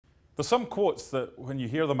There's some quotes that when you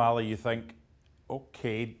hear them, Ali, you think,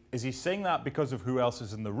 okay, is he saying that because of who else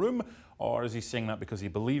is in the room, or is he saying that because he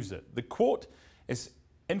believes it? The quote is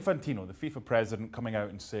Infantino, the FIFA president, coming out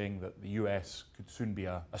and saying that the US could soon be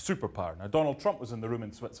a superpower. Now, Donald Trump was in the room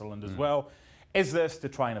in Switzerland as well. Is this to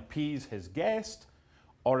try and appease his guest,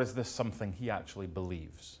 or is this something he actually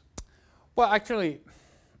believes? Well, actually,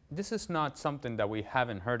 this is not something that we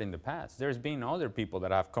haven't heard in the past. There's been other people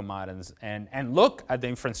that have come out and look at the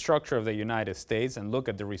infrastructure of the United States and look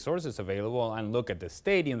at the resources available and look at the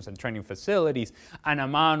stadiums and training facilities and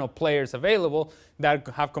amount of players available that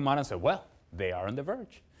have come out and said, well, they are on the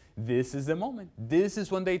verge. This is the moment. This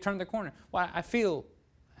is when they turn the corner. Well, I feel,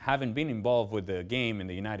 having been involved with the game in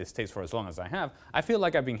the United States for as long as I have, I feel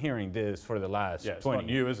like I've been hearing this for the last 20 years. It's not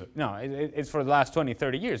new, is it? No, it's for the last 20,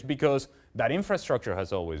 30 years because that infrastructure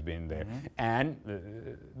has always been there. And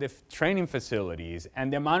the training facilities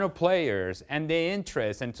and the amount of players and the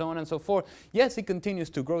interest and so on and so forth. Yes, it continues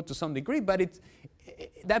to grow to some degree, but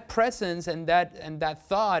that presence and that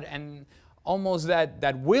thought and almost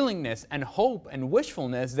that willingness and hope and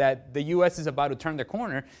wishfulness that the U.S. is about to turn the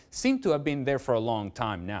corner seem to have been there for a long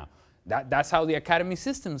time now. That's how the academy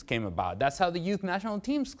systems came about. That's how the youth national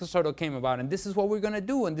teams sort of came about. And this is what we're going to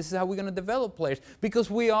do, and this is how we're going to develop players, because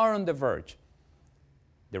we are on the verge.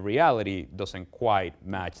 The reality doesn't quite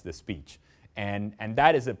match the speech. And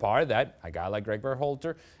that is the part that a guy like Greg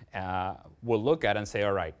Berhalter will look at and say,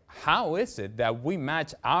 all right, how is it that we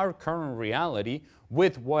match our current reality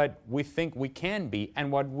with what we think we can be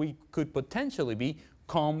and what we could potentially be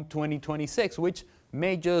come 2026, which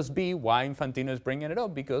may just be why Infantino is bringing it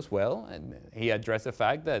up, because, well, he addressed the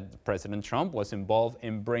fact that President Trump was involved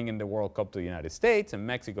in bringing the World Cup to the United States and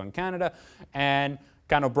Mexico and Canada, and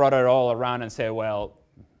kind of brought it all around and said, well,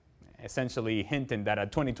 essentially hinting that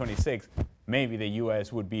at 2026, maybe the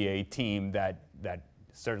U.S. would be a team that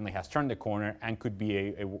certainly has turned the corner and could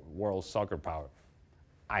be a world soccer power.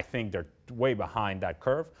 I think they're way behind that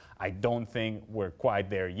curve. I don't think we're quite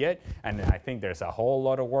there yet, and I think there's a whole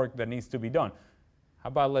lot of work that needs to be done. How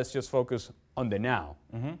about let's just focus on the now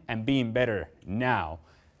and being better now.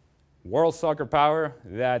 World soccer power,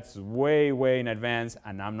 that's way, way in advance,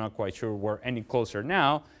 and I'm not quite sure we're any closer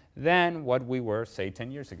now than what we were, say,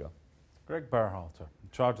 10 years ago. Greg Berhalter, in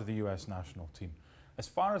charge of the US national team. As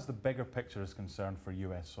far as the bigger picture is concerned for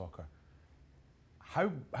US soccer,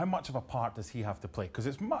 how much of a part does he have to play? Because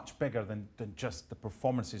it's much bigger than just the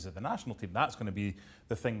performances of the national team. That's going to be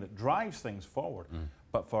the thing that drives things forward.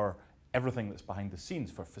 But for everything that's behind the scenes,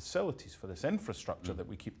 for facilities, for this infrastructure that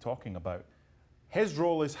we keep talking about, his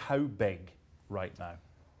role is how big right now?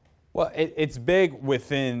 Well, it's big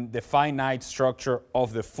within the finite structure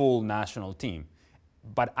of the full national team.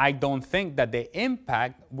 But I don't think that the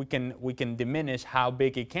impact, we can diminish how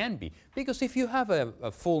big it can be. Because if you have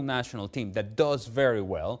a full national team that does very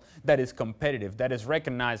well, that is competitive, that is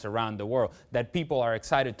recognized around the world, that people are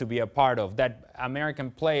excited to be a part of, that American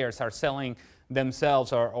players are selling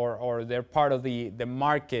themselves or they're part of the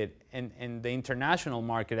market in the international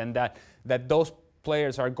market, and that those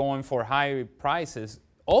players are going for high prices,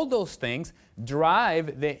 all those things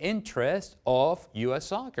drive the interest of U.S.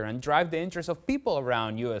 soccer and drive the interest of people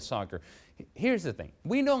around U.S. soccer. Here's the thing.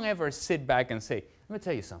 We don't ever sit back and say, let me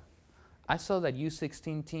tell you something. I saw that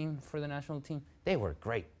U16 team for the national team. They were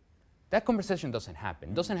great. That conversation doesn't happen.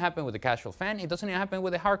 It doesn't happen with the casual fan. It doesn't happen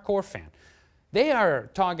with the hardcore fan. They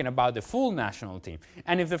are talking about the full national team.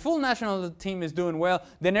 And if the full national team is doing well,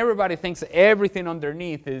 then everybody thinks everything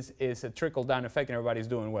underneath is a trickle-down effect and everybody's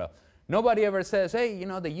doing well. Nobody ever says, hey, you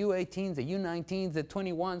know, the U18s, the U19s, the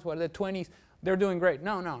 21s, what are the 20s, they're doing great.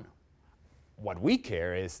 No, no, no. What we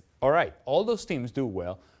care is, all right, all those teams do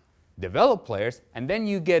well, develop players, and then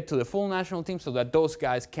you get to the full national team so that those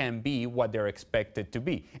guys can be what they're expected to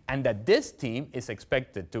be, and that this team is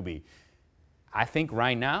expected to be. I think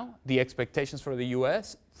right now, the expectations for the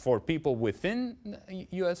U.S., for people within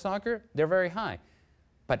U.S. soccer, they're very high.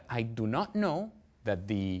 But I do not know that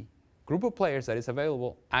the group of players that is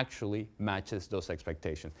available actually matches those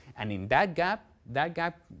expectations. And in that gap,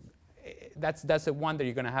 that's the one that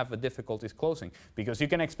you're going to have difficulties closing, because you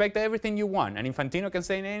can expect everything you want, and Infantino can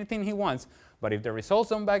say anything he wants, but if the results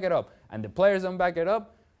don't back it up and the players don't back it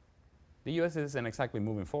up, the U.S. isn't exactly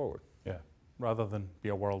moving forward. Yeah, rather than be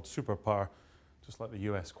a world superpower, just let the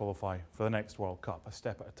US qualify for the next World Cup, a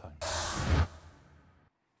step at a time.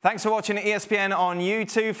 Thanks for watching ESPN on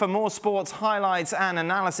YouTube. For more sports highlights and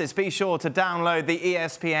analysis, be sure to download the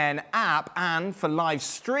ESPN app. And for live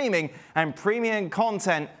streaming and premium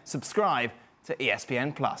content, subscribe to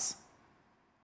ESPN+.